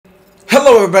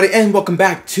Hello everybody and welcome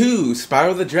back to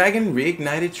Spyro the Dragon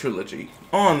Reignited Trilogy.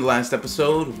 On the last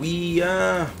episode, we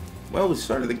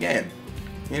started the game.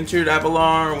 Entered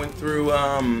Avalar, went through,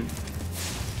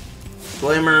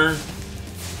 Glimmer,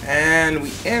 and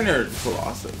we entered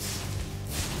Colossus.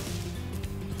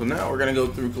 So now we're gonna go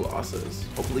through Colossus.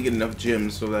 Hopefully get enough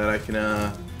gems so that I can,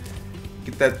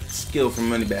 get that skill from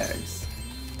Moneybags.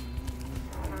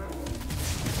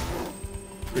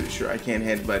 Pretty sure I can't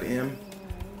headbutt him.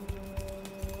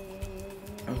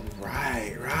 Oh,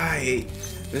 right.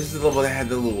 This is the level that had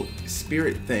the little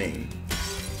spirit thing.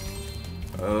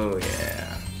 Oh,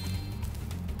 yeah.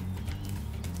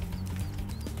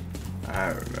 I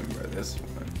remember this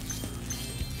one.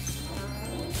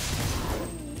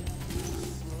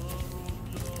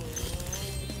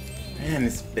 Man,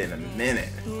 it's been a minute.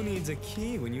 Who needs a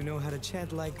key when you know how to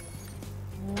chant like...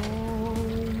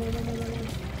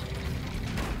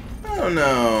 I don't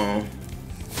know.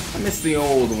 I missed the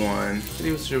old one.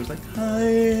 He was like, I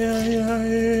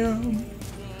am.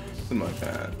 Something like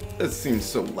that. That seems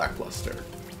so lackluster.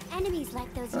 Enemies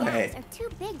like those yaks are too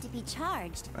big to be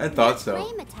charged. I thought so.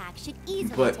 Flame attack should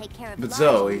easily take care of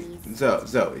Zoe.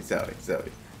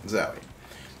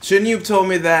 Shouldn't you have told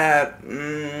me that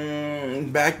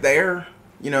back there?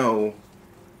 You know,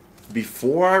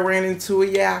 before I ran into a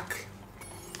yak?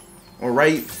 Or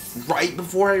right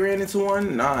before I ran into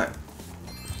one? Not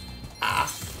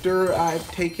after I've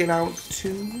taken out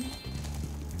two?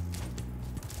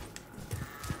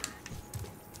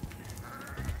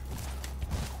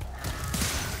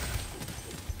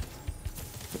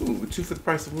 Ooh, two for the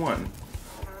price of one.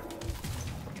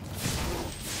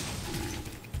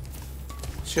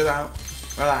 Chill out.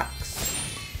 Relax.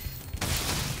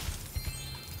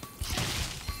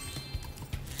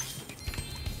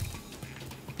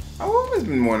 I've always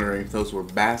been wondering if those were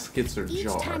baskets or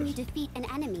jars. Each time you defeat an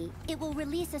enemy, it will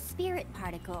release a spirit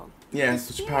particle. Yes,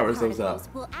 which powers those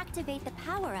up. Will activate the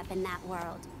power-up in that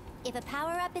world. If a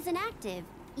power-up is inactive,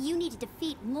 you need to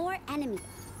defeat more enemies.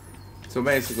 So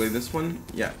basically, this one,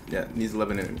 yeah, needs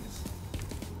 11 enemies.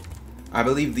 I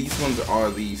believe these ones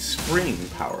are the spring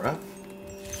power-up.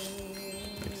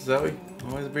 Thanks, Zoe.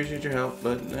 Always appreciate your help,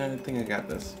 but I think I got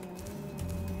this.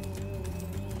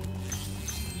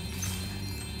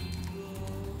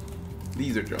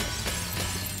 These are jars.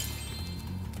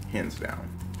 Hands down.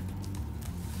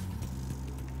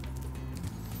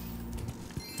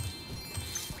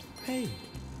 Hey,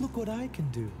 look what I can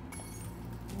do.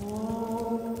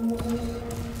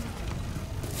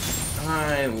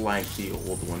 I like the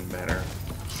old one better.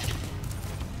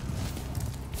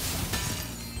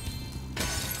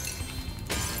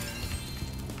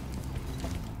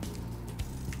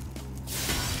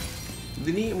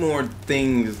 They need more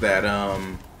things that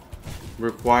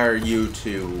require you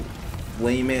to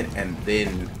flame it and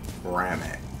then ram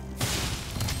it.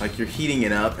 Like you're heating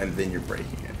it up and then you're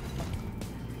breaking it.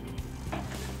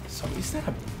 So is that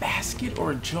a basket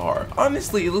or a jar?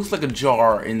 Honestly, it looks like a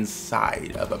jar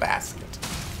inside of a basket.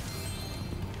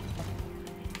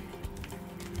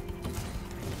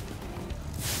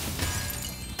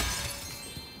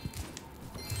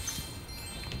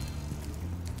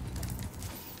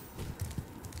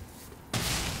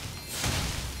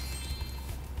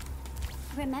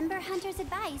 Remember Hunter's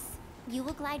advice. You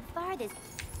will glide farthest.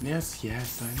 Yes,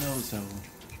 I know so.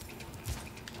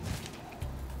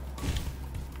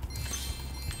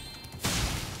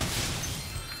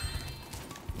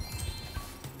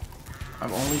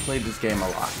 I've only played this game a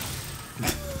lot.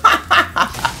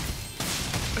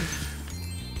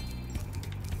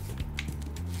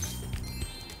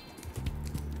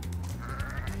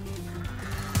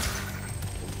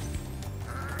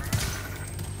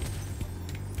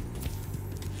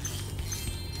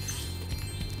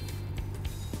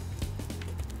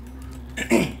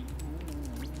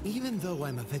 Even though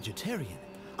I'm a vegetarian,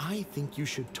 I think you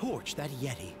should torch that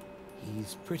Yeti.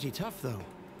 He's pretty tough, though.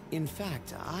 In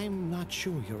fact, I'm not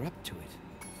sure you're up to it.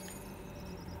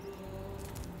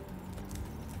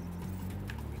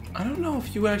 I don't know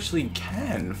if you actually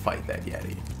can fight that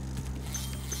Yeti.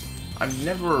 I've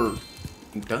never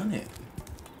done it.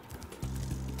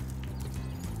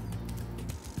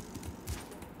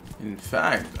 In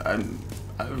fact,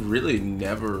 I've really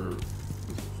never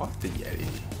fought the Yeti.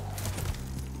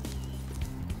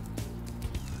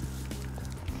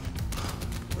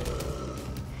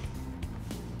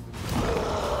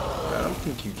 I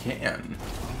don't think you can.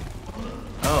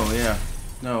 Oh yeah.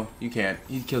 No, you can't.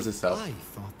 He kills himself. I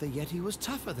thought the Yeti was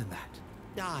tougher than that.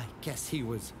 I guess he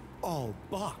was all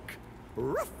bark.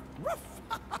 Ruff, ruff.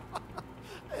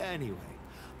 Anyway,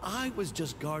 I was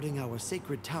just guarding our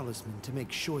sacred talisman to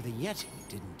make sure the Yeti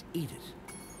didn't eat it.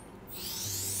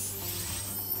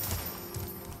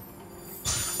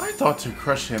 thought to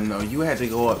crush him, though, you had to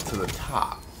go up to the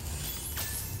top.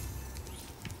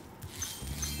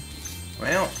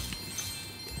 Well,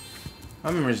 my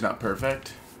memory's not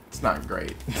perfect. It's not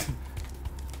great.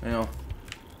 Well,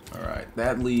 alright.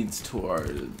 That leads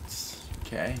towards...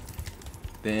 Okay.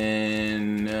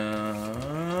 Then...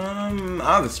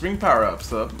 the spring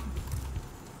power-up's up.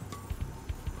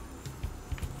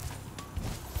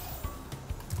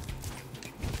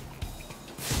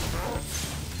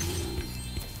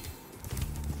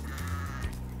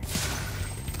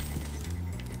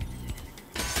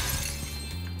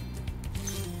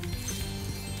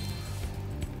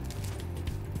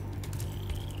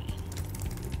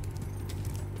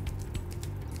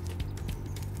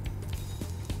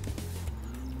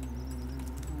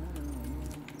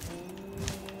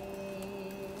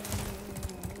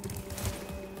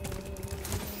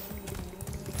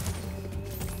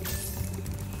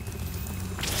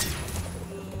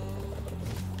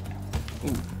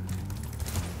 Ooh.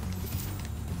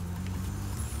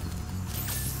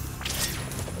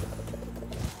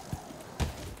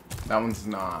 That one's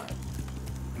not.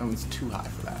 That one's too high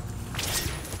for that.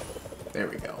 There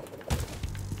we go.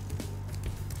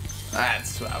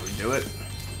 That's how we do it.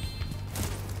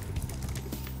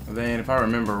 And then, if I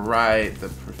remember right, the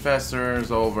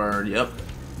professor's over. Yep.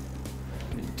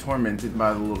 Tormented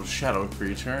by the little shadow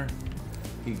creature.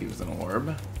 He gives an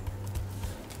orb.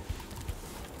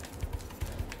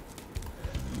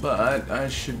 But I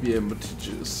should be able to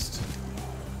just...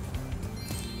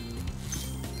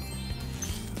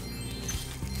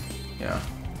 Yeah,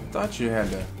 I thought you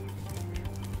had to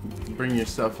bring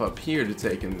yourself up here to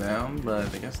take him down,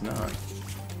 but I guess not.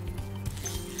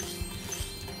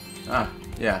 Ah,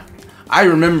 yeah. I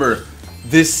remember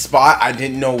this spot I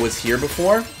didn't know was here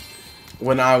before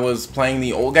when I was playing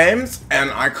the old games, and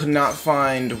I could not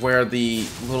find where the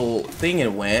little thing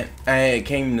it went, and it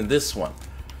came to this one.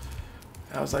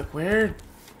 I was like, where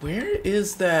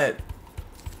is that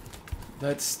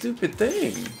stupid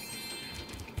thing?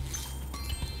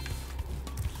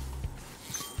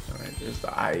 Alright, there's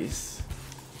the ice.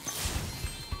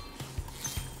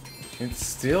 It's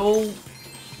still,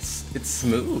 it's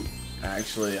smooth,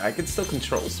 actually. I can still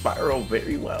control Spyro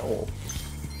very well,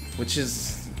 which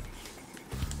is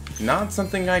not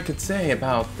something I could say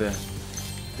about the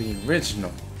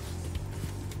original.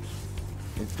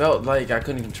 It felt like I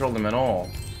couldn't control them at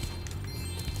all.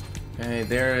 Okay,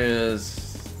 there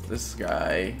is this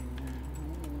guy.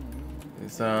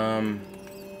 It's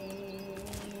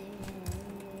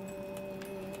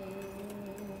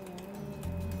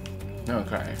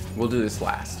okay, we'll do this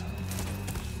last.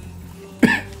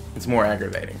 It's more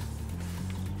aggravating.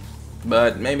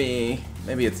 But maybe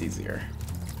it's easier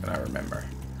than I remember.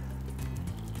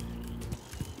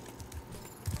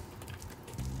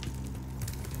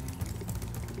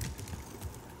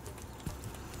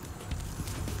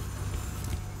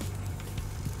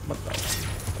 What the?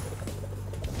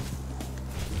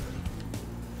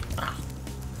 Ah.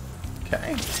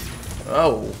 Okay.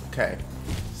 Oh, okay.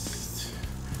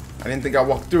 I didn't think I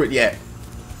walked through it yet.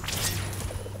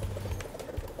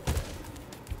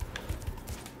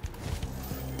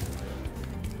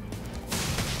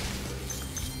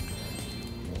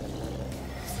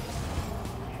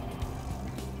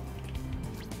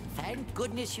 Thank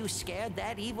goodness you scared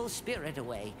that evil spirit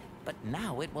away. But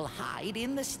now it will hide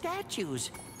in the statues.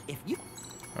 If you...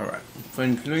 Alright,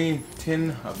 find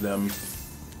 10 of them.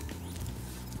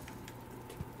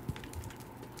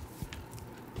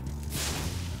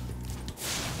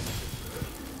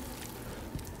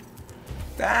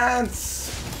 That's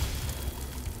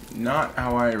not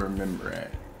how I remember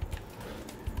it.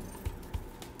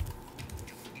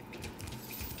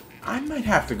 I might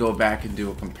have to go back and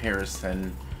do a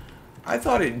comparison. I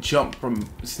thought it jumped from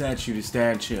statue to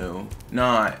statue,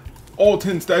 not all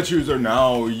 10 statues are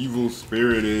now evil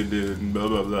spirited and blah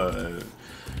blah blah.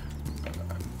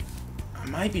 I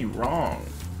might be wrong.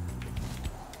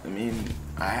 I mean,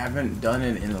 I haven't done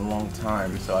it in a long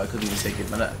time, so I couldn't even take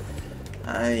it, but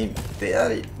I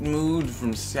thought it moved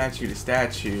from statue to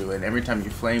statue, and every time you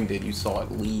flamed it, you saw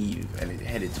it leave, and it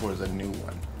headed towards a new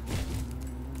one.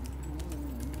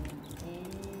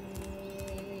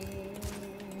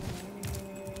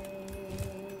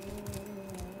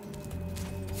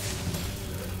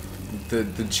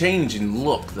 The change in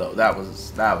look, though, that was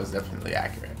definitely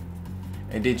accurate.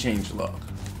 It did change look.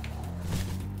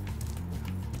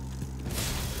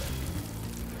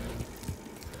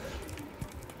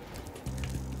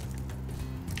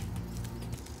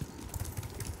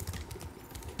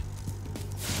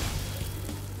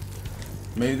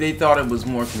 Maybe they thought it was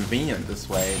more convenient this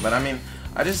way, but I mean,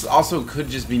 I just also could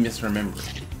just be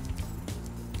misremembering.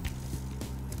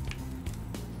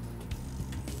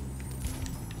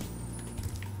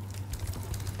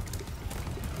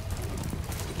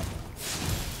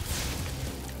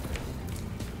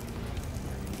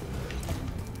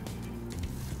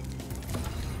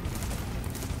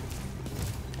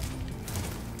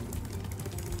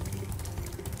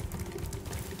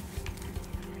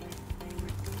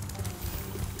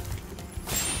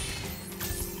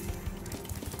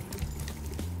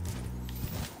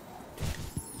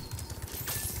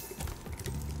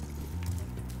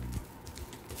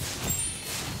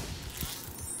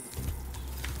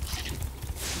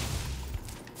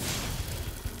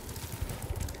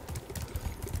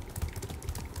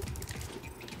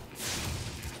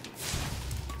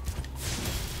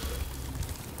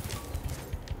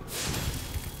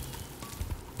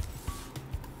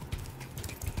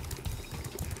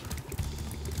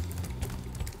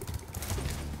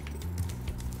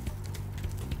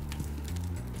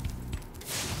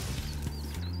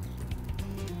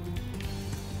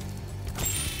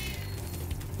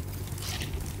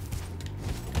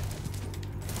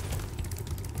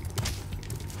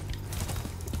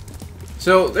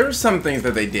 So there are some things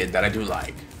that they did that I do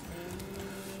like,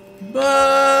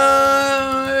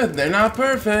 but they're not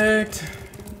perfect.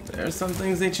 There's some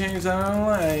things they changed that I don't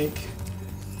like.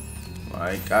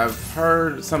 Like, I've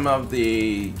heard some of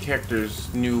the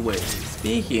characters' new ways of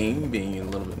speaking being a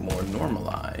little bit more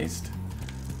normalized.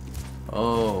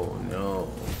 Oh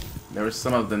no. There were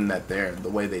some of them that the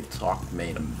way they talked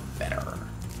made them better.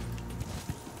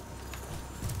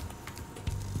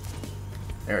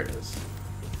 There it is.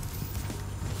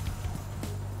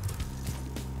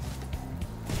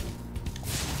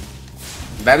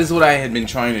 That is what I had been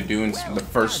trying to do in the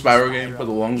first Spyro game for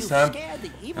the longest time.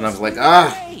 And I was like,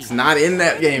 it's not in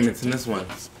that game, it's in this one.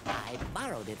 I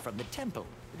borrowed it from the temple.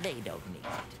 They don't need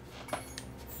it.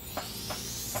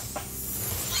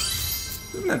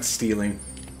 Isn't that stealing?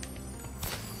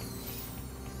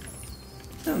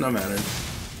 No matter.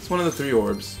 It's one of the 3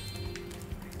 orbs.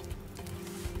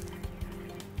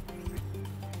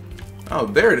 Oh,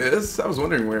 there it is. I was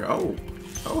wondering where. Oh,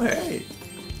 hey.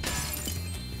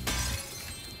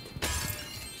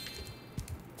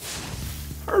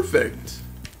 Perfect.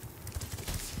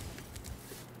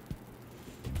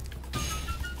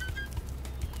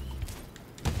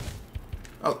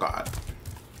 Oh God.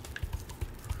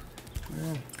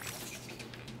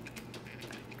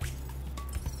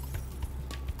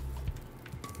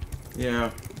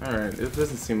 Yeah. All right. It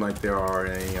doesn't seem like there are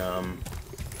any up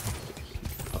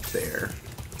there.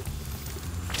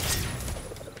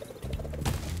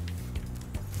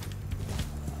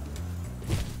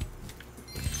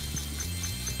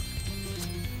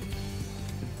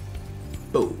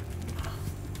 Boom.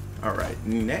 All right.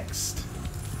 Next.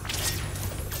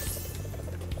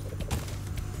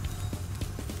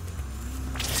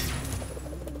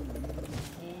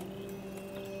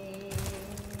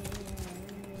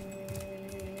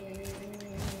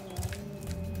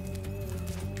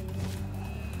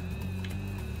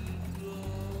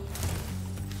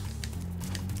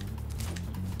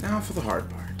 Now for the hard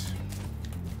part.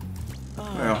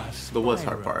 Well, the was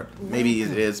hard part. Maybe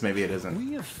it is, maybe it isn't.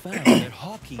 We have found that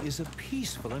hockey is a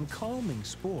peaceful and calming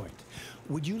sport.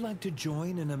 Would you like to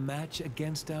join in a match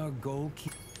against our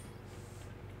goalkeeper?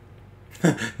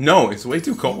 No, it's way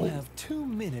too You cold. have 2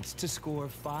 minutes to score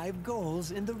 5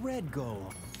 goals in the red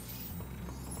goal.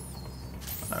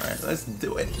 Alright, let's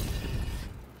do it.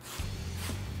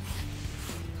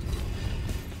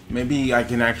 Maybe I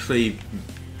can actually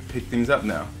pick things up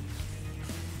now.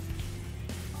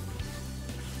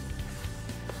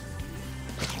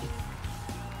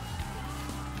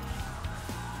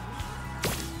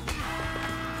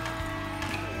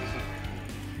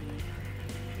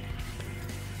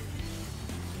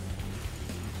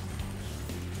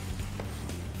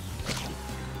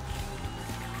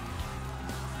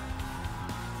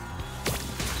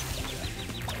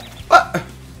 What?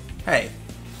 Hey,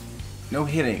 no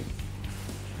hitting.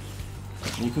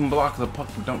 You can block the puck,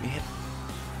 but don't hit.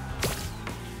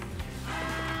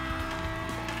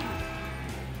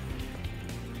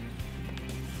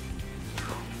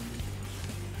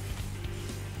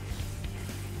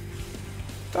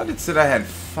 Thought it said I had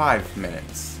 5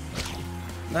 minutes.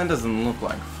 That doesn't look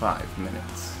like 5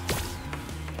 minutes.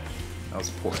 That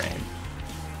was poor aim.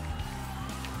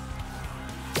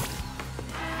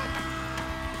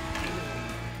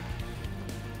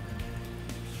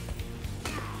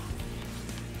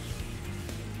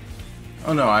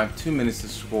 Oh no, I have 2 minutes to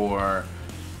score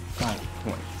 5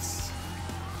 points.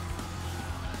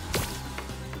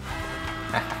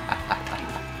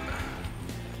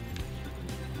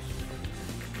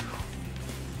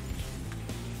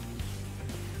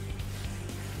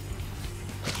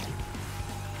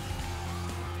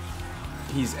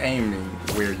 He's aiming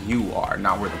where you are,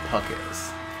 not where the puck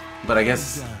is. But I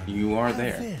guess you are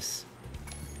there. This.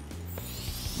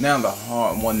 Now the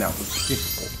hard one that was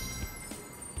difficult.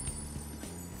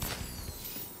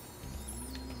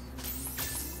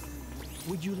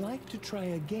 Would you like to try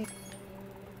again?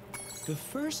 The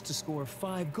first to score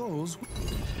 5 goals.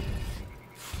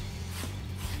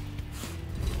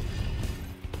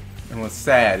 And what's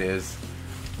sad is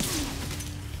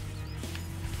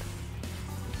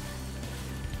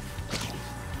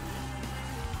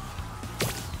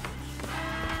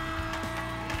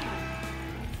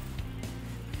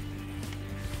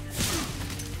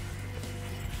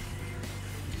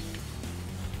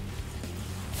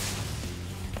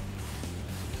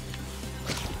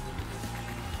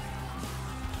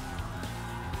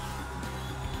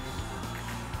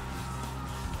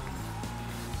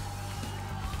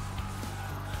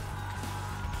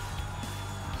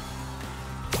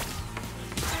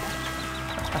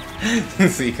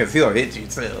see, because he'll hit you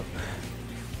too.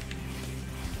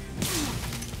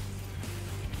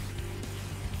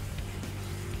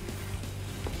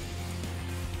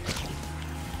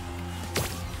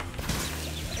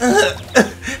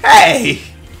 Hey!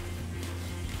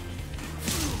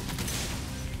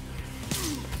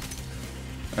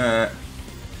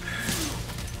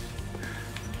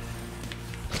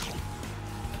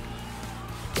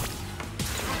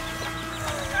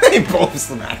 They both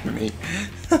smacked me.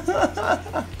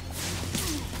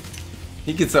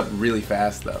 He gets up really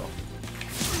fast though.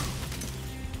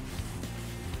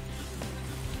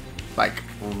 Like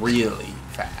really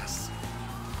fast.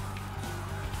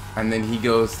 And then he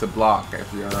goes to block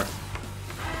if you're...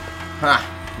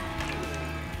 Ha!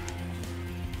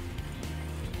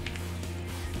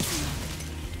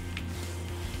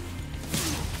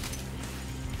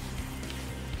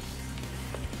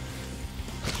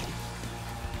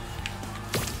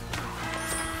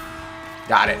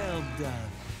 Got it. Well done.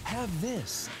 Have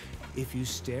this. If you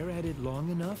stare at it long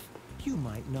enough, you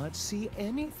might not see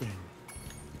anything.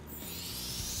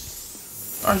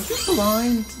 Are you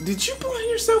blind? Did you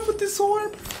blind yourself with this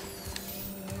orb?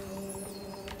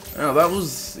 Oh, that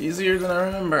was easier than I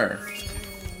remember.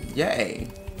 Yay.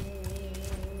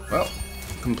 Well,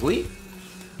 complete.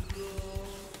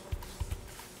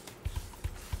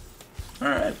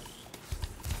 Alright.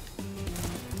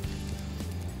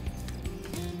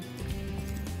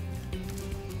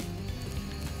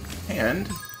 And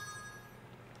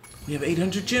we have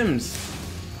 800 gems.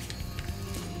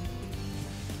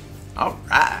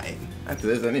 Alright. After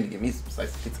this, I need to get me some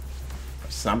slice of pizza. Or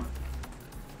something.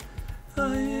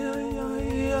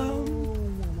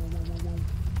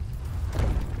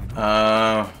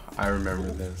 I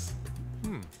remember this.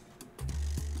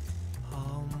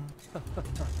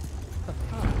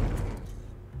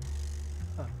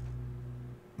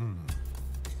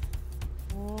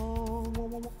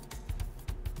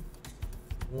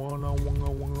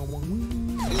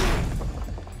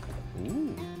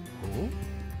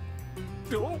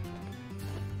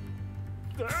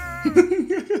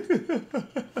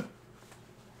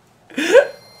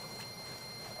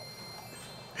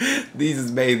 These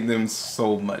has made them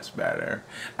so much better.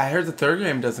 I heard the third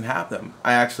game doesn't have them.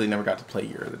 I actually never got to play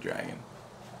Year of the Dragon.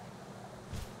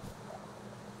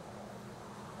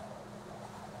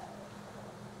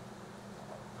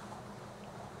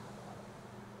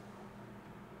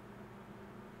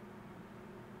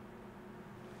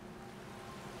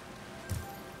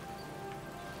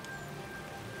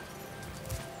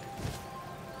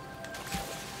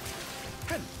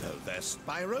 Hello there,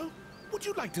 Spyro. Would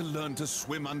you like to learn to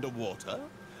swim underwater?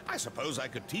 I suppose I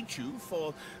could teach you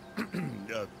for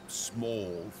a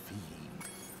small fee.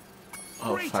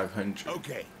 Oh, Great. 500.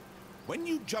 Okay. When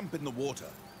you jump in the water,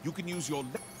 you can use your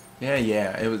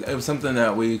Yeah. It was something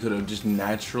that we could have just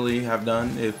naturally have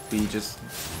done if we just,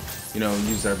 you know,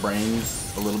 used our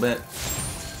brains a little bit.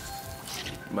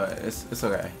 But it's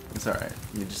okay. It's alright.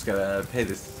 You just gotta pay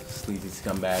this sleazy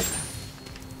scumbag.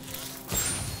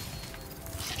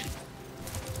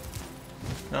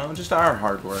 No, just our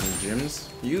hard-working gyms.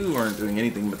 You weren't doing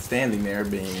anything but standing there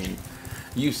being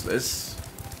useless.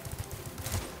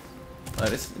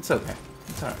 But it's okay.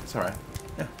 It's alright. It's alright.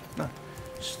 Yeah, no.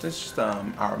 It's just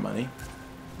our money.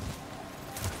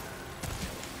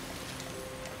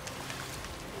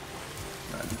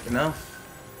 Not deep enough.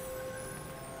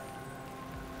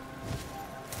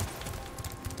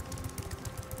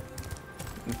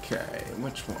 Okay,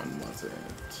 which one was it?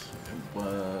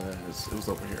 It was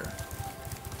over here.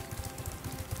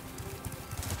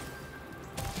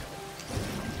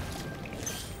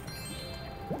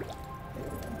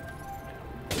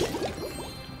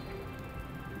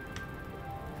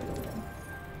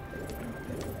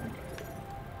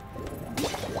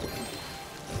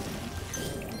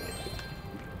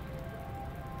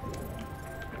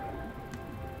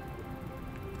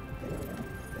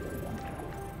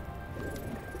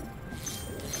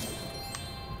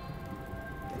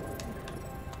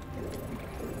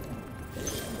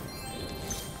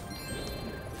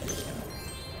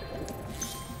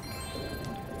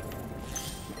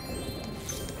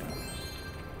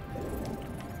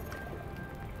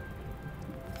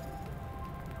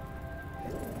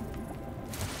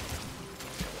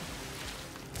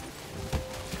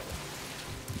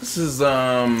 This is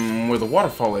where the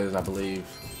waterfall is, I believe.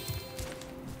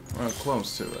 Or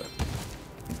close to it.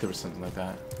 I think there was something like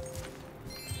that.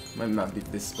 Might not be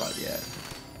this spot yet.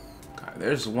 Okay,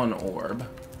 there's one orb.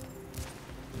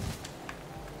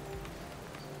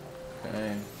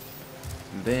 Okay. And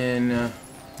then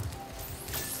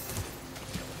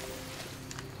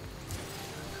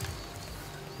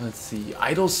let's see,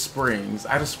 Idle Springs.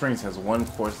 Idle Springs has one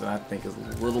course that I think is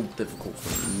a little difficult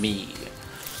for me.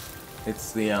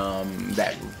 It's the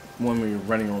that one where you're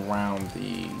running around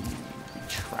the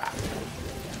trap.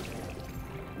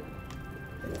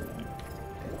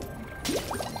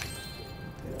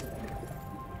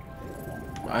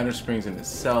 Idle Springs in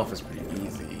itself is pretty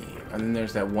easy. And then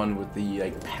there's that one with the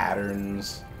like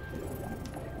patterns.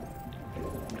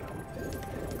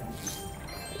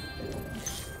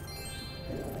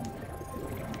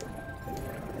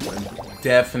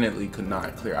 Definitely could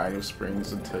not clear Idle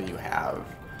Springs until you have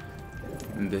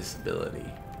this ability.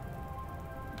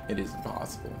 It is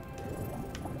impossible.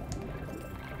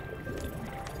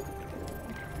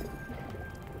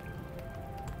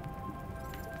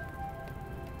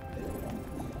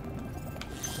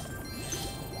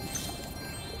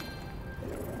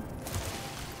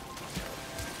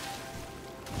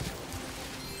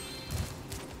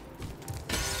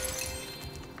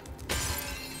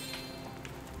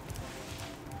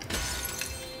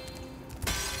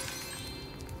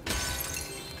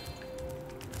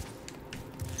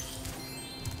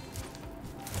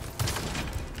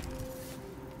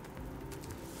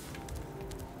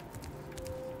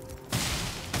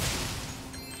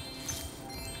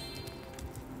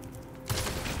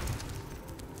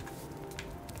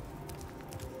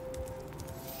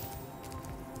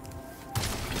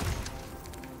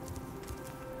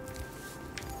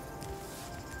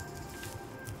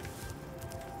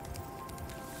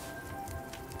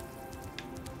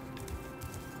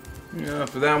 Yeah,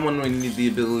 for that one we need the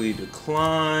ability to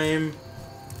climb.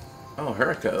 Oh,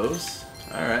 Hurricos.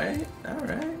 Alright,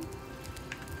 alright.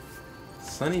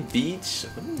 Sunny Beach.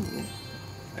 Ooh.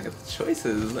 I got the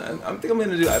choices. I think I'm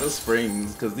gonna do Idle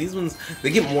Springs, because these ones,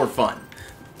 they get more fun.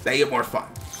 They get more fun.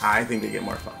 I think they get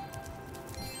more fun.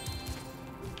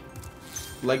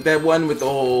 Like that one with the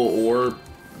whole orb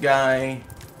guy.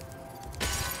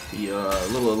 The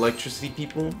little electricity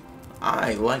people.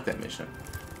 I like that mission.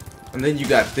 And then you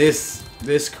got this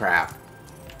crap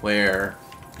where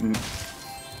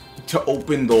to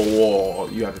open the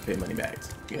wall you have to pay money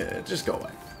bags. Yeah, just go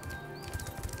away.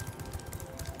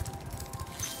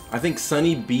 I think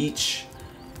Sunny Beach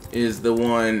is the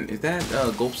one. Is that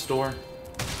Gulp store?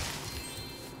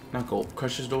 Not Gulp,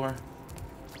 Crush's door.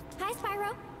 Hi,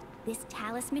 Spyro. This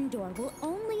talisman door will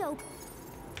only open.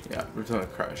 Yeah, we're talking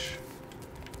Crush.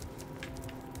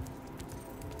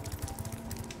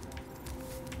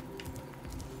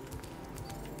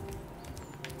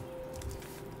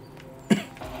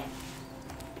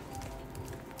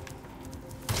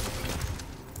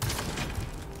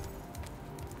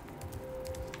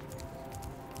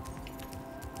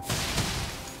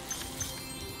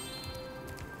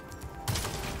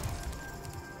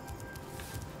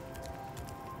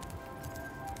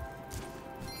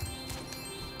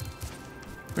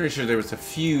 Pretty sure there was a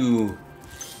few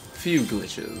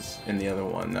glitches in the other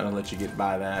one that'll let you get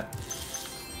by that.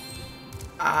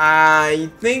 I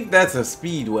think that's a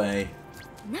speedway.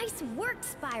 Nice work,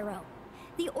 Spyro.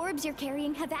 The orbs you're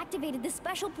carrying have activated the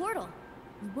special portal.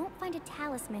 You won't find a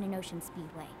talisman in Ocean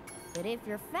Speedway, but if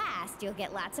you're fast, you'll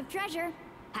get lots of treasure.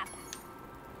 Hop.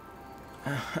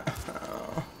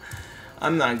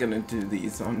 I'm not gonna do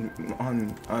these on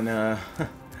I'm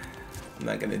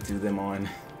not gonna do them on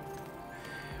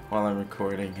while I'm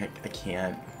recording. I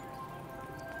can't.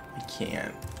 I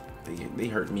can't. They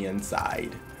hurt me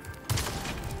inside.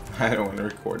 I don't want to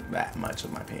record that much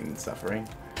of my pain and suffering.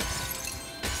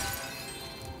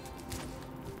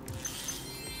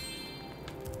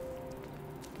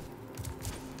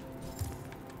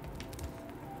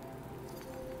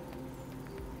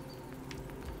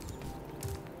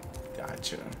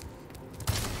 Gotcha.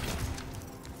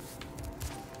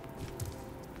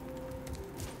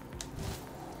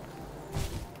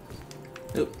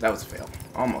 Oop, that was a fail.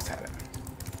 Almost had it.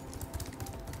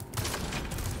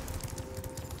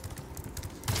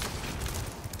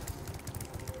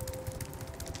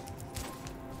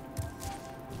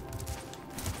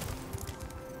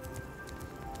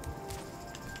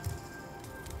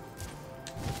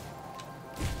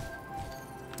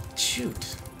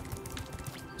 Shoot.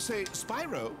 Say,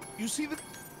 Spyro, you see the...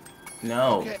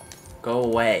 No. Okay. Go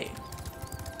away.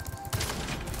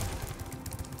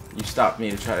 You stopped me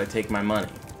to try to take my money.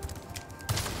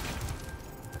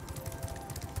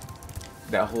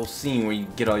 That whole scene where you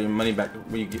get all your money back,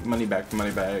 where you get money back from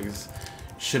money bags,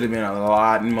 should have been a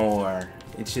lot more.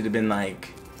 It should have been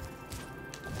like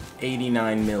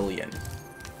 89 million.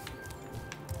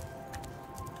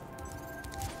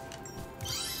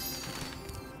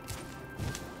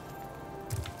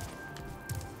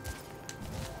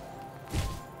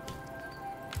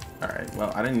 Alright,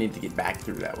 well, I didn't need to get back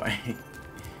through that way.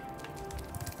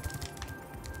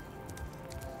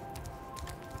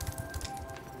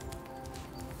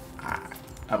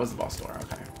 That was the boss door,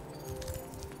 okay.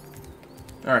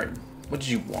 Alright, what did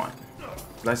you want?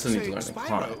 I still need to learn to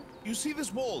climb. You see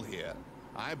this wall here?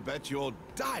 I bet you're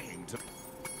dying to...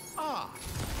 Ah.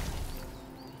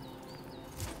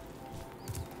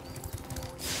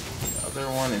 The other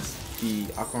one is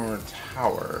the Aquamarine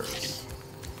Towers.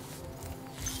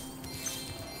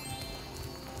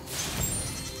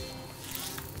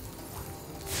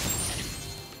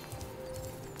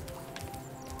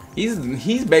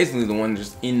 He's basically the one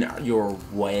just in your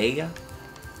way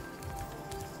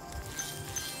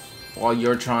while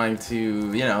you're trying to,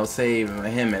 you know, save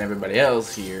him and everybody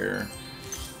else here.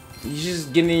 He's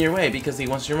just getting in your way because he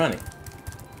wants your money.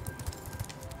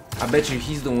 I bet you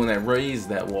he's the one that raised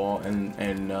that wall and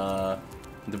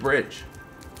the bridge.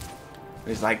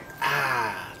 He's like,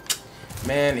 ah,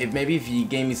 man, if you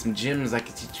gave me some gems, I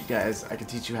could teach you guys. I could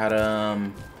teach you how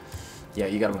to yeah,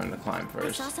 you gotta learn to climb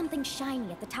first. I saw something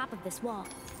shiny at the top of this wall.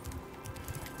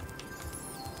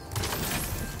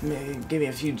 Man, give me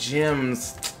a few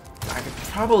gems. I could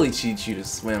probably teach you to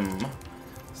swim,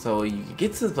 so you could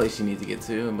get to the place you need to get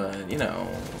to. But you know,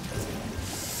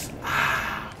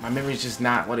 my memory's just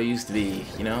not what it used to be.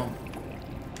 You know.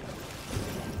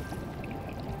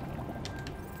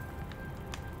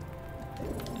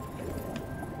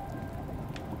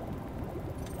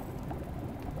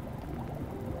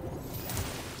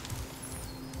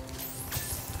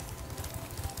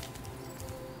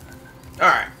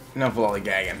 Alright, enough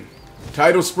lollygagging.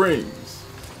 Tidal Springs.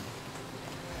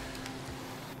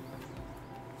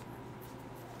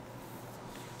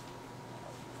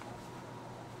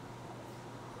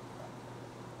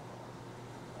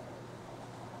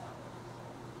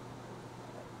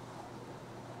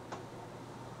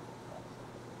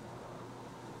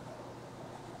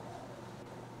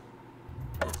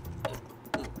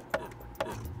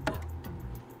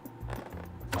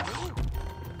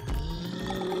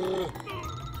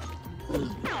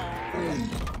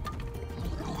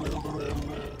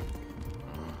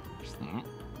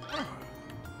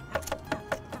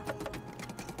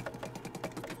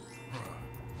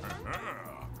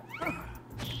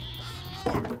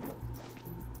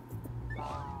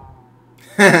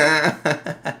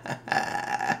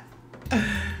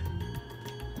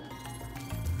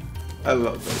 I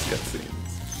love those cutscenes.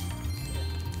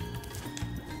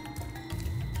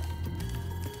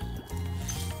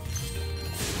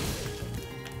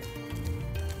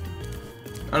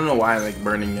 I don't know why I like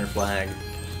burning their flag.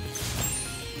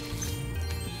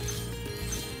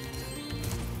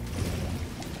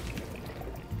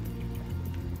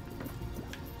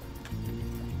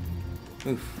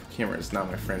 Oof, camera is not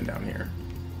my friend down here.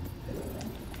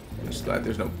 I'm just glad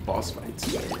there's no boss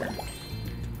fights over here.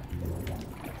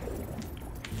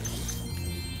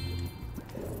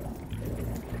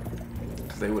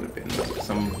 Because they would have been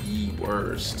some of the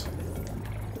worst.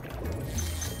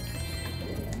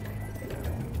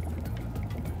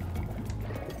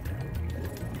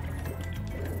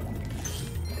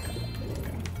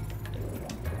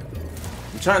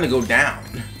 I'm trying to go down.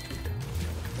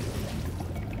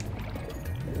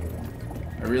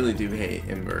 I really do hate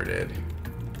inverted.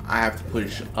 I have to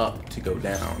push up to go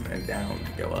down and down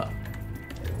to go up.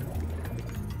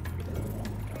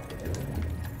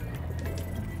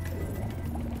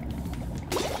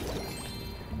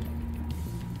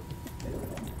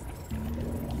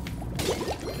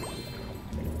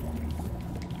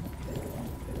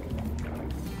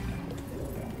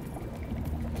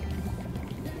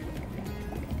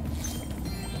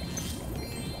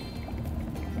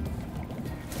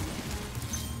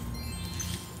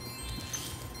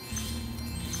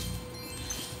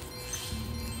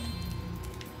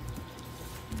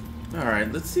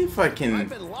 Alright, let's see if I can... I've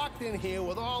been locked in here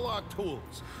with all our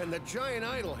tools, and the giant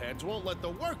idleheads won't let the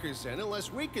workers in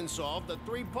unless we can solve the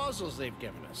 3 puzzles they've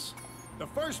given us. The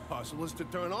first puzzle is to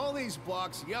turn all these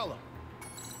blocks yellow.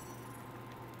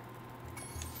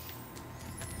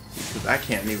 Because I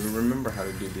can't even remember how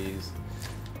to do these.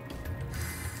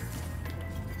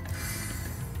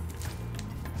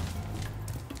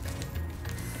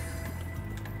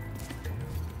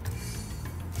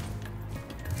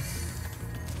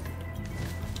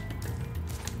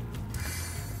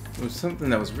 It was something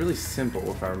that was really simple,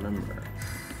 if I remember.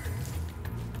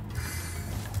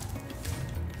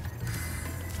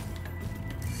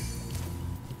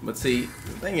 But see,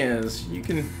 the thing is, you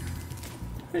can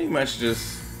pretty much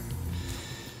just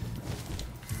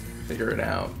figure it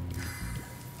out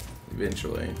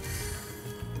eventually.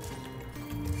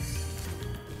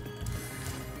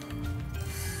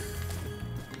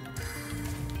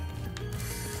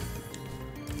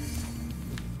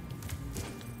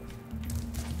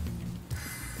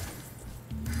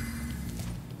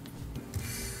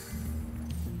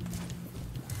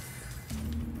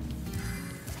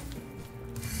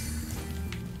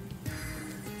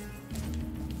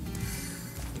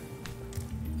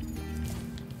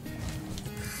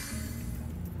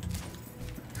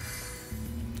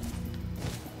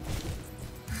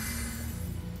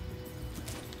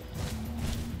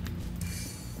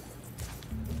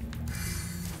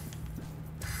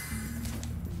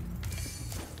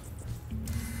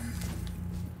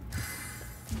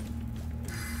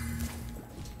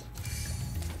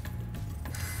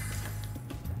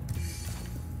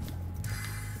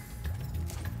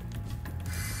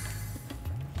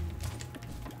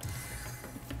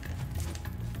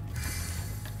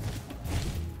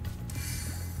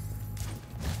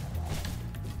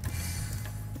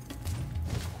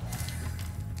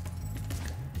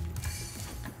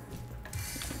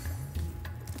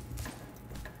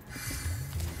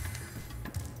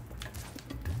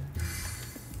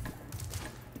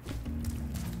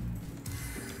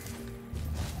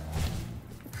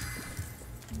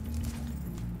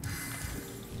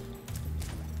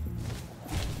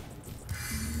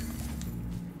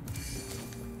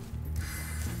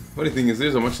 Funny thing is,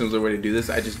 there's a much simpler way to do this.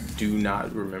 I just do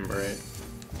not remember it.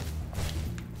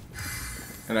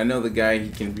 And I know the guy, he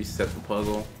can reset the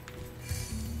puzzle.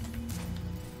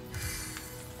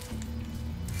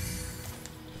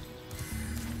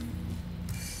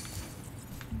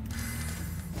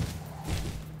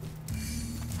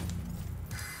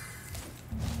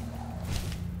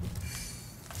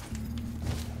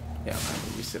 Yeah, I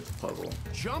can reset the puzzle.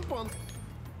 Jump on.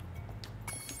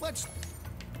 Let's.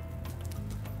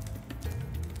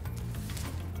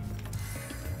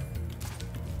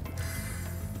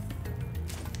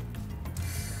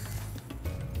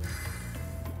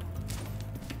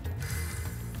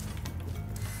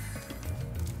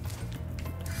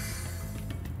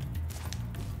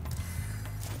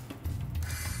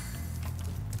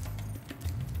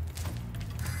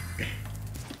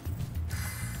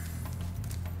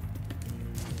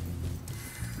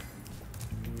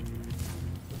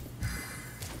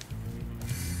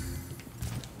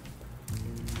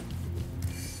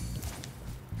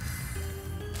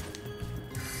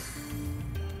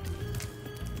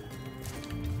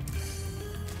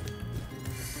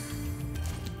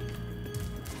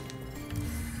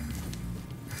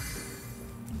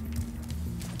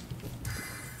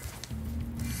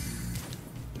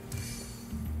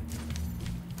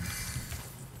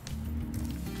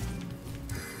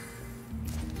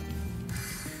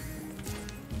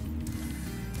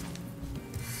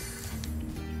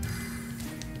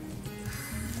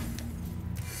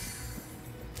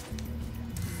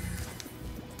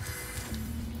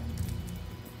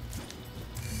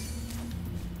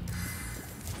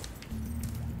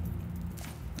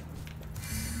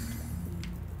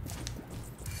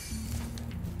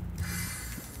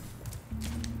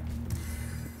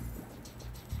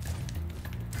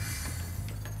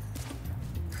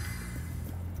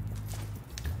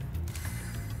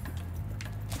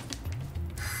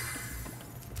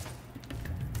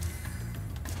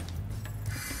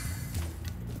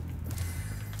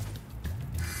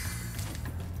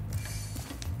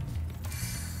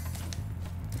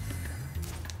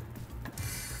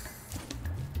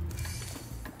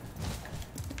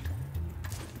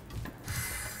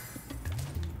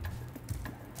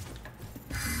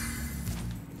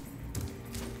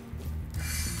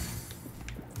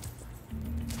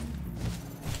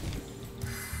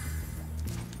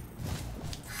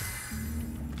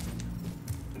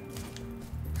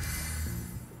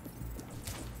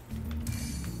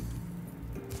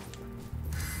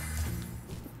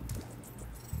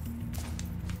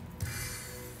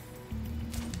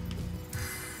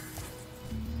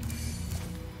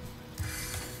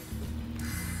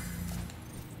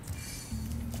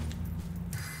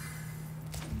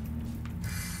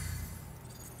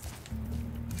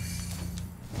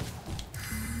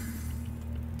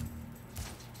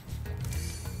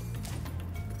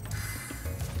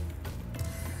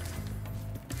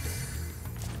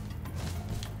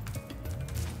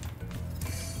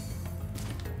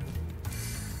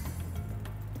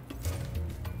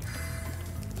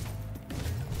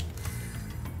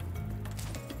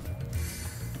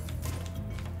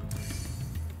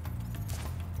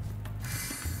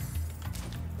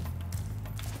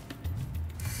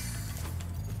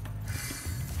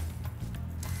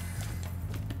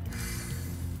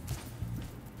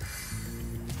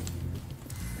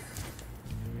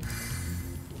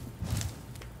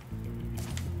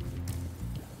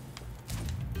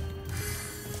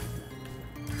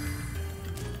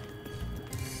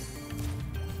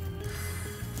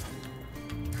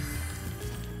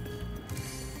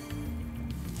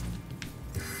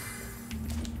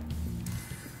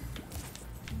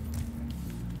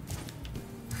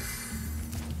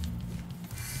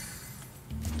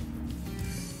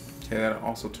 Okay, that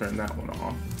also turned that one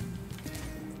off.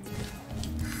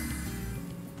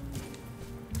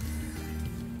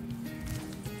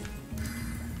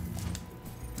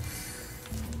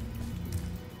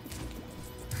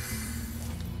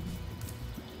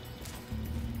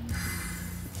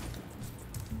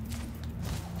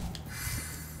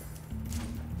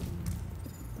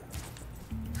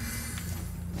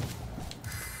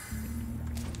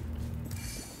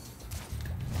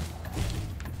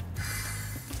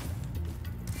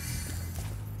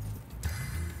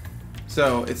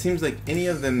 So, it seems like any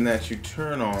of them that you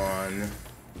turn on...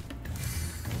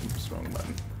 Oops, wrong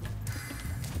button.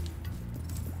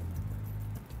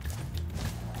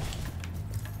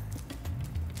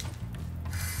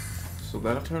 So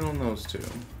that'll turn on those two.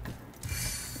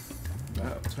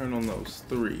 That'll turn on those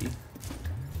three.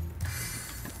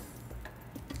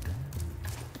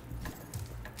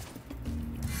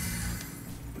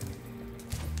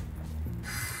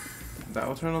 That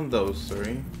will turn on those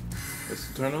three. This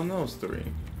would turn on those three.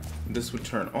 This would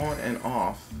turn on and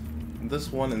off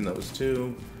this one and those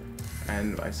two,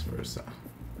 and vice versa.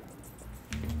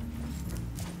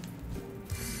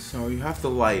 So you have to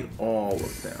light all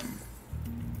of them.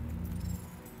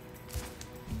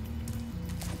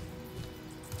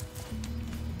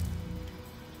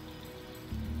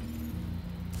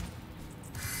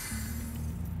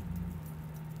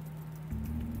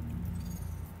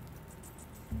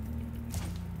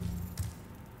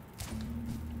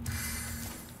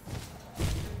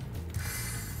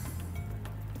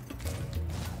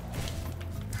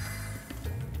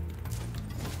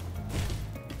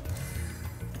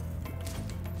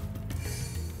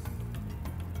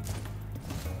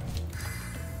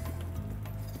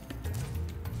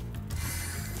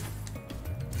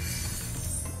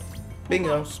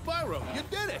 Bingo. Oh, Spyro, you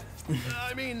did it!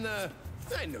 I mean,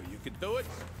 I knew you could do it.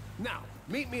 Now,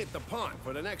 meet me at the pond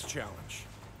for the next challenge.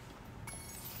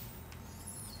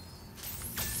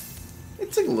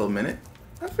 It took a little minute.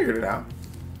 I figured it out.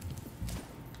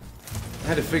 I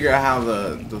had to figure out how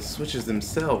the switches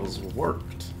themselves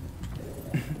worked.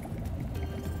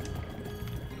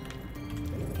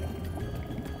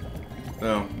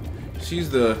 So, she's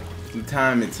the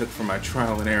time it took for my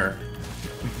trial and error.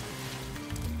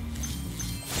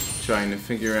 Trying to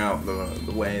figure out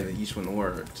the way that each one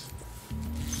worked.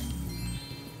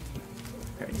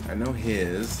 Okay, I know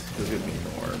his. He'll give me an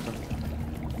orb.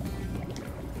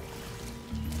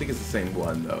 I think it's the same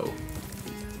one though.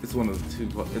 It's one of the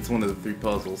two. It's one of the three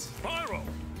puzzles. Spyro!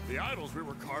 The idols we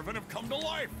were carving have come to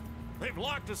life. They've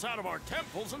locked us out of our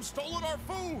temples and stolen our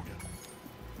food.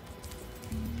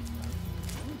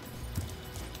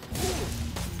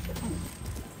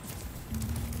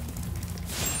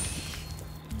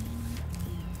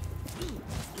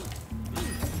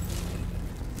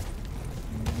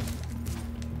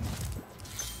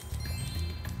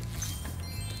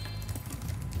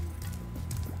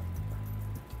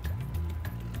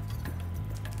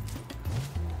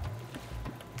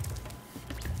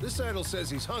 This idol says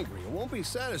he's hungry and won't be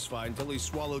satisfied until he's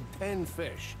swallowed 10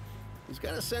 fish. He's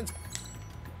got a sense...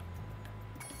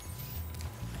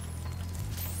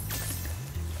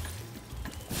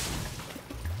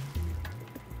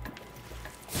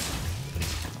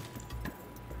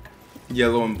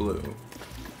 Yellow and blue.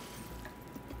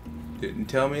 Didn't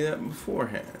tell me that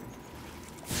beforehand.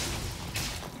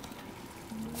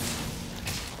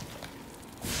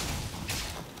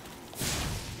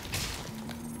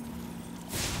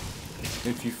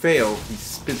 If you fail, he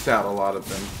spits out a lot of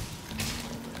them.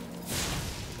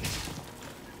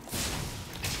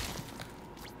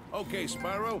 Okay,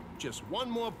 Spyro, just one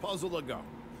more puzzle to go.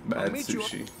 Bad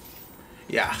sushi.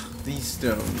 Yeah, these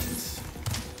stones.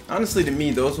 Honestly, to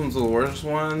me, those ones are the worst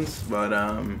ones, but,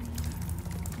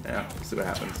 yeah, we'll see what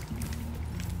happens.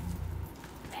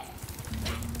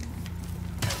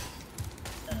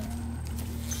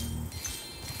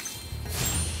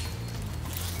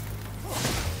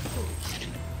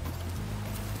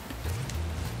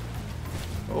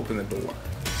 Open the door.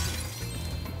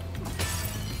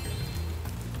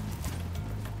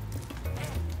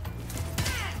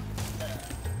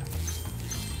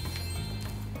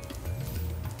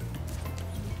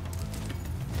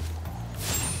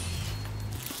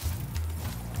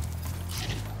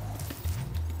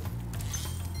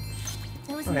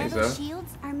 Those Okay, metal so.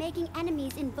 shields are making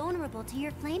enemies invulnerable to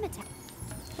your flame attack.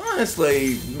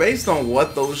 Honestly, based on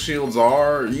what those shields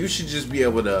are, you should just be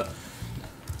able to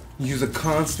use a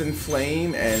constant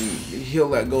flame and he'll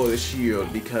let go of the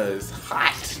shield because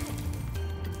hot.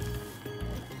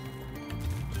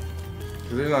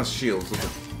 They're not shields,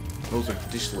 those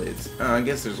are dish lids. I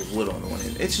guess there's a wood on the one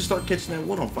end. It should start catching that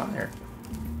wood on fire.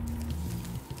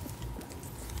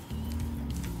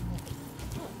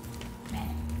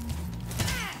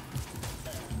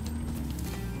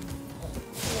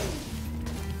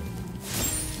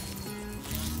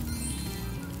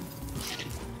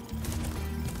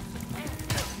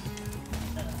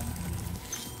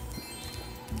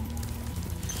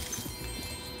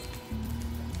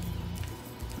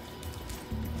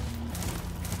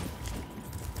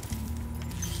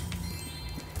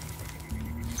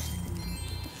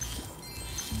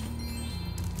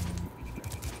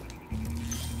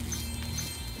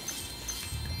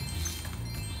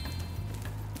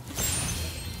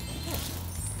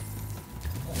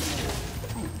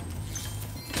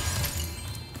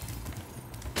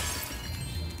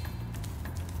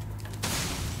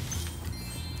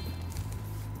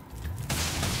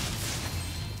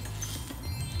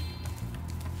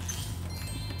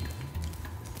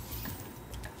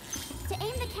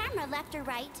 Left or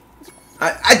right?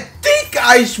 I think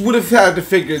I would have had to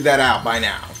figure that out by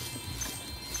now.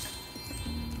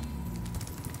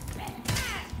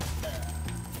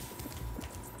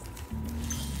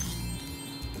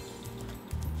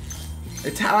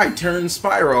 It's how I turn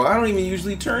Spyro. I don't even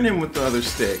usually turn him with the other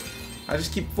stick. I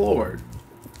just keep forward.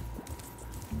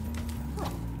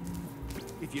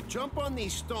 If you jump on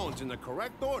these stones in the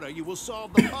correct order, you will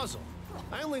solve the puzzle.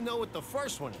 I only know what the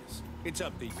first one is. It's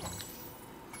up to you.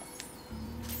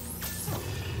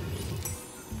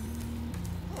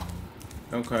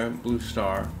 Okay, blue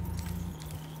star.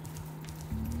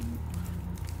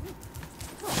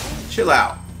 Chill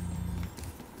out.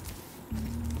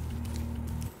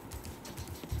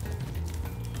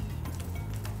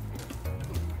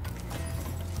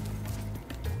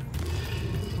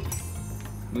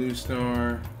 Blue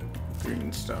star,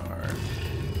 green star.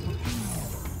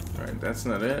 Alright, that's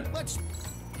not it. Let's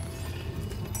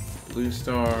Blue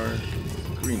star,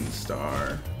 green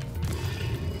star.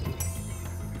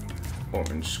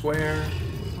 Orange square.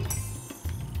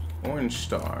 Orange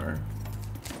star.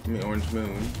 I mean orange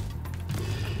moon.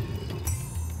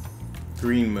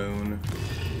 Green moon.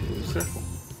 Blue circle.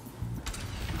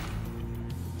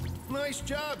 Nice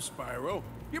job, Spyro.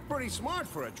 You're pretty smart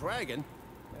for a dragon.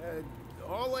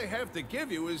 All I have to give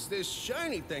you is this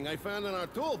shiny thing I found in our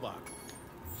toolbox.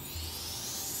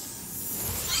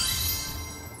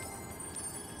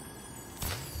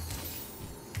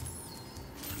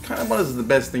 Kind of was the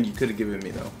best thing you could have given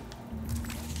me, though.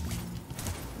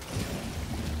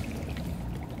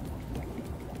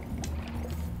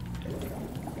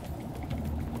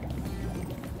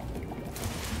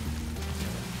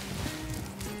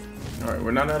 Alright,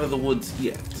 we're not out of the woods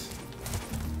yet.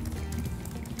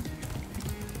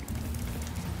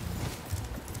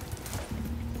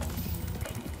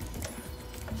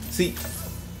 See,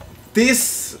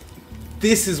 this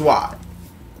is why.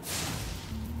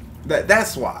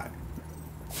 That's why.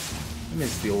 I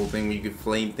miss the old thing where you could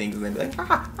flame things and then be like,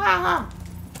 ah, ah, ah.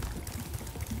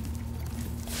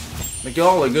 Like,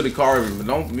 y'all are good at carving, but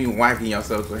don't be whacking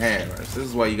yourselves with hammers. This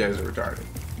is why you guys are retarded.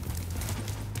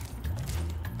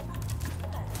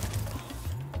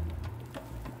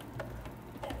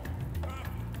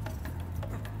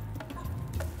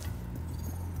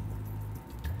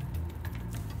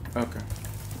 Okay.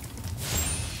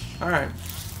 Alright.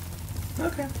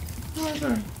 Okay.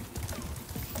 Alright.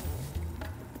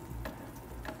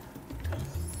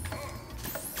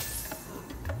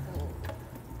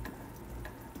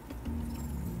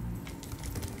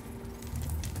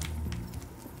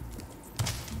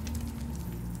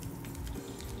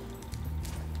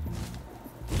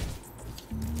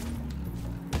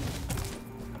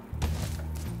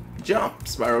 Jump,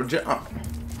 Spyro, jump.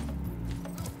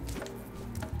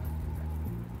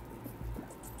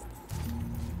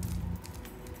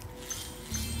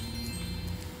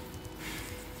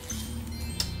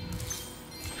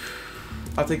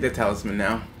 I'll take that talisman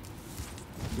now.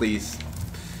 Please.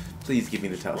 Please give me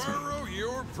the talisman. Spyro,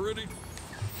 you're pretty.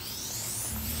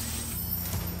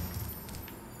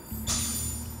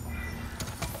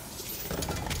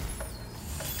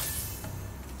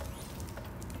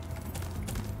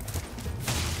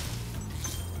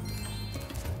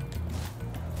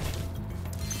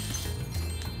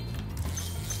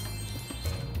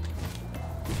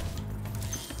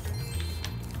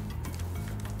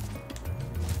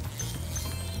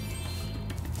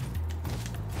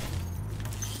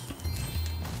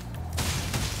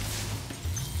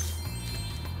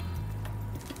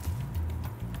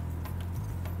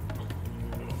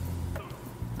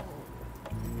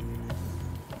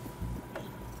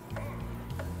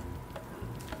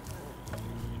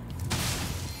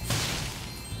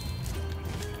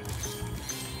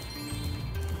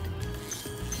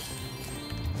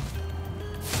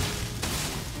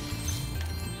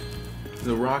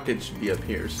 The rocket should be up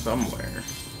here somewhere.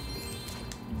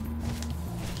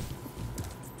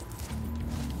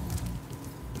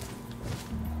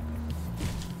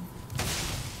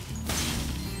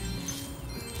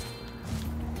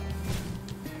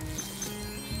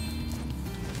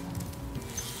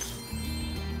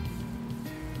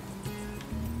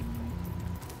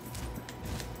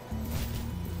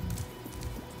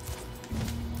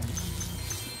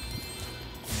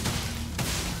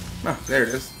 Oh, there it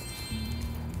is.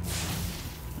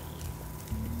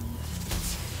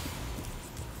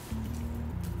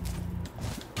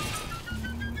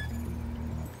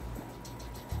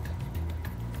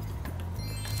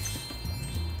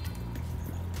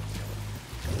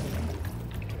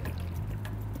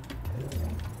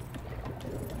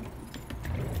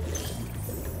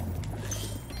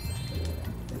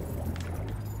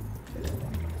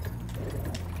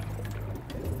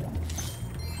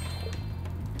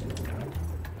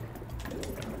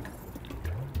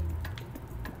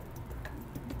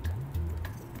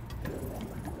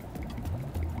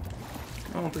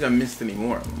 I don't think I missed any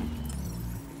more of them.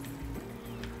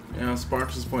 Now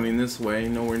Sparks is pointing this way,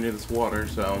 nowhere near this water,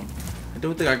 so I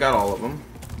don't think I got all of them.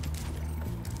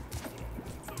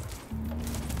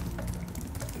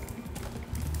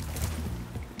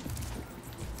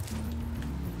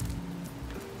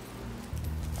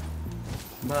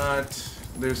 But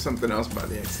there's something else by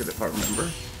the exit if I remember.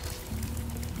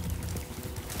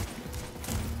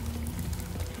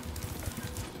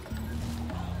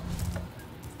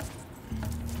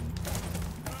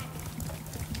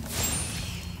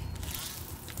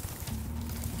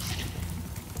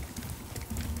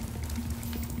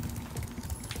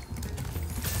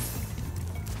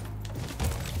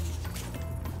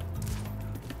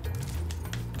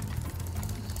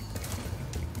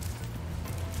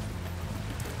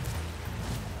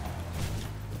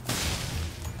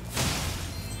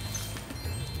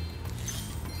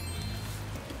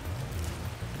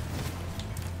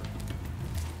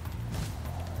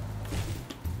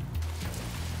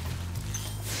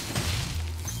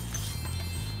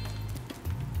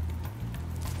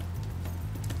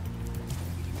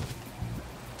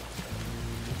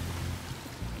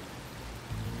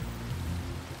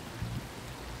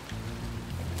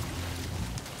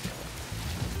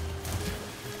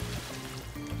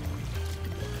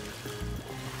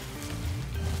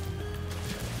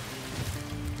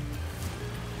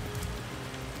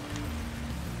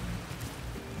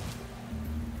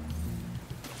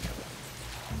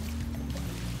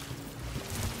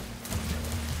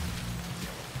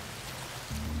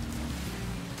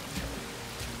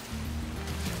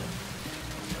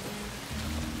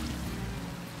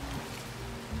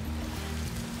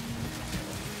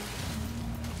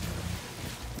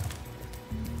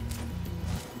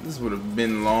 This would have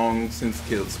been long since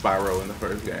killed Spyro in the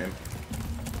first game.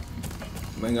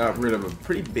 They got rid of a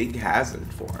pretty big hazard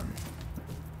for him.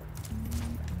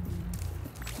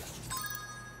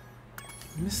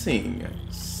 Missing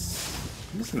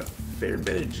a fair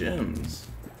bit of gems.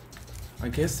 I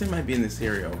guess they might be in this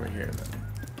area over here then.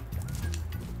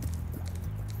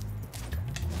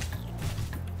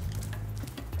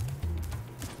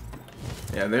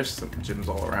 Yeah, there's some gems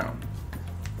all around.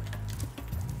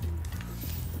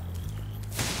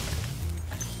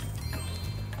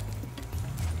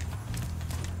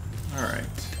 Alright.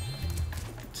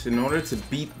 So in order to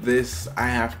beat this, I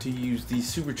have to use the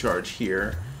supercharge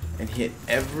here and hit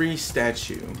every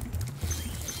statue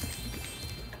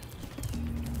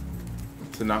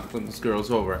to knock those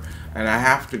girls over. And I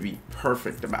have to be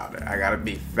perfect about it. I gotta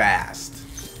be fast.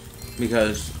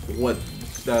 Because what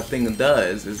the thing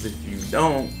does is if you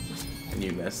don't, and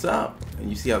you mess up, and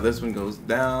you see how this one goes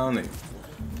down and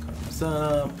comes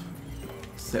up,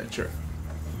 etc.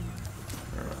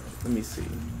 Alright, let me see.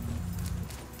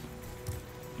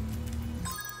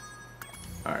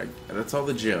 Alright, that's all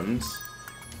the gems.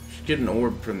 Should get an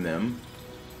orb from them.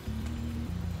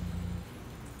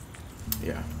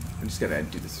 Yeah, I just gotta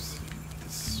do this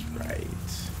right.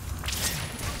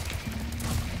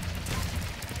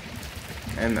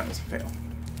 And that was a fail.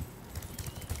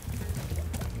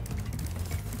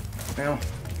 Well.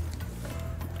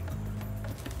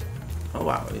 Oh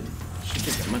wow, it should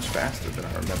get that much faster than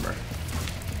I remember.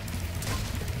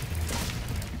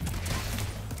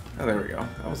 Oh, there we go.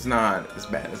 That was not as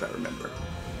bad as I remember.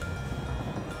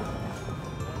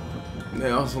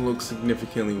 They also look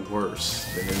significantly worse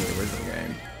than in the original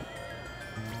game.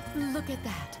 Look at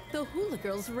that. The hula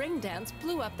girl's ring dance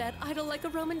blew up that idol like a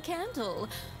Roman candle.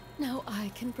 Now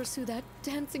I can pursue that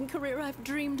dancing career I've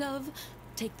dreamed of.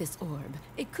 Take this orb.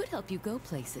 It could help you go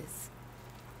places.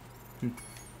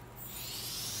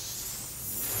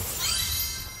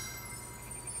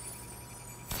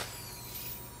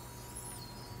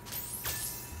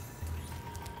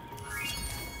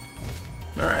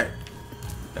 Alright.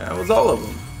 That was all of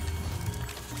them.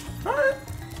 Alright.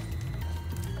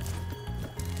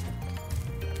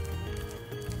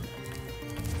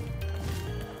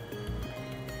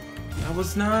 That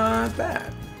was not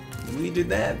bad. We did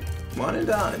that. One and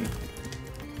done.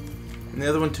 And the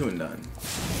other one, two and done.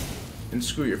 And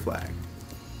screw your flag.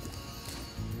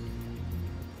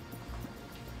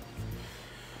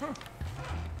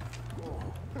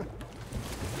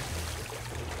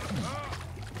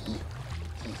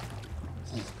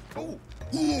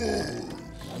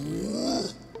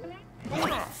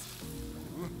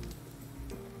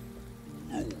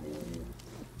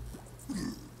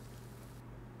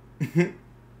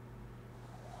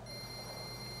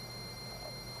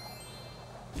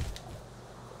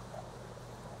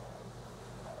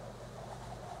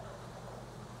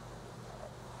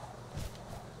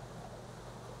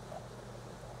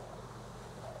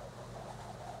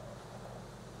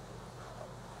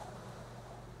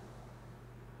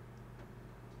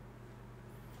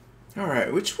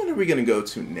 Alright, which one are we gonna go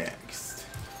to next?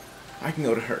 I can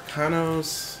go to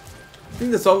Hurricanos. I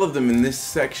think that's all of them in this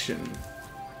section.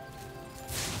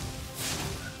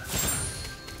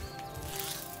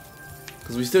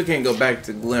 Because we still can't go back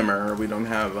to Glimmer. We don't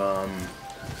have,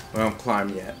 we don't climb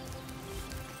yet.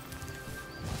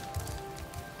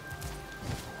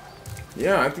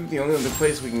 Yeah, I think the only other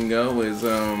place we can go is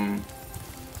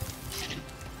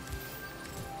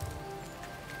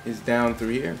down through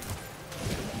here.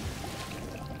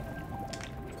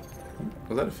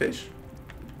 Was that a fish?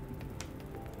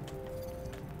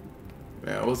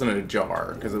 Yeah, it wasn't a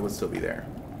jar, because it would still be there.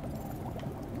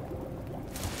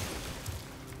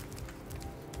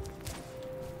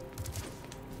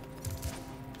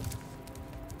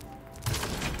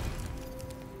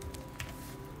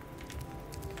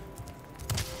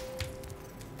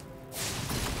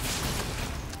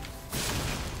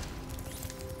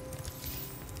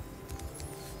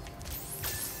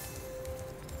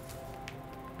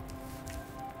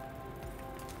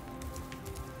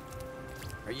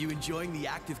 Are you enjoying the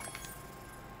active?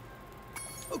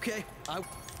 Okay,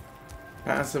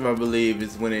 Passive, I believe,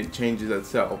 is when it changes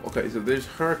itself. Okay, so there's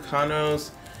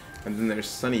Hurricanos, and then there's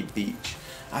Sunny Beach.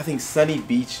 I think Sunny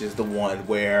Beach is the one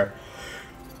where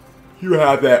you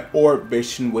have that orb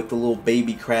mission with the little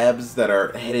baby crabs that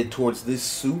are headed towards this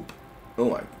soup.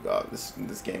 Oh my god,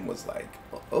 this game was like,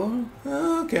 oh,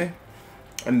 okay.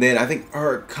 And then I think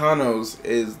Hurricanos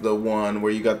is the one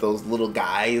where you got those little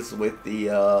guys with the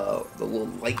little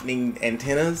lightning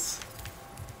antennas.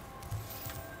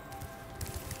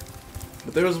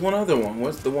 But there was one other one.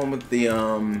 What's the one with the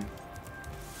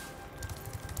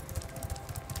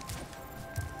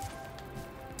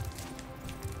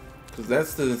because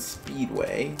that's the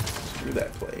speedway. Screw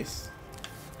that place.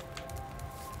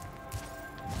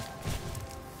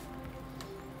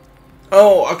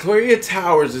 Oh, Aquaria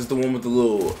Towers is the one with the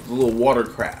little water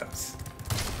crabs.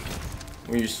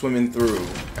 Where you're swimming through.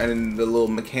 And then the little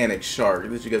mechanic shark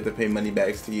that you got to pay money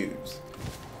bags to use.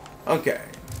 Okay.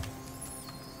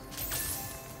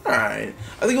 Alright.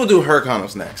 I think we'll do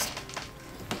Hurricanos next.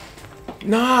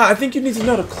 Nah, I think you need to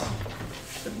know to climb.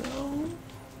 No.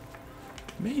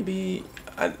 Maybe.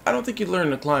 I don't think you learn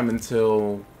to climb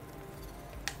until...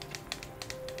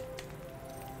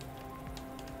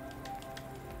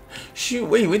 Shoot,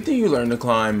 wait, when do you learn to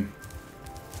climb?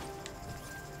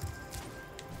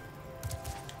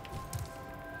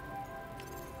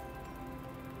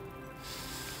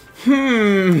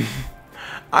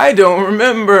 I don't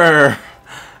remember.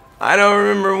 I don't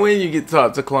remember when you get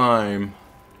taught to climb.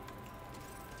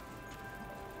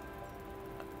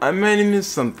 I might have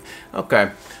missed something.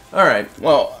 Okay. Alright,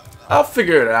 well, I'll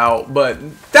figure it out, but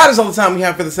that is all the time we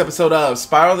have for this episode of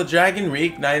Spyro the Dragon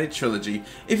Reignited Trilogy.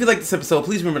 If you like this episode,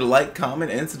 please remember to like, comment,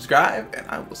 and subscribe, and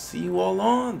I will see you all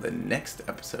on the next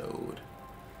episode.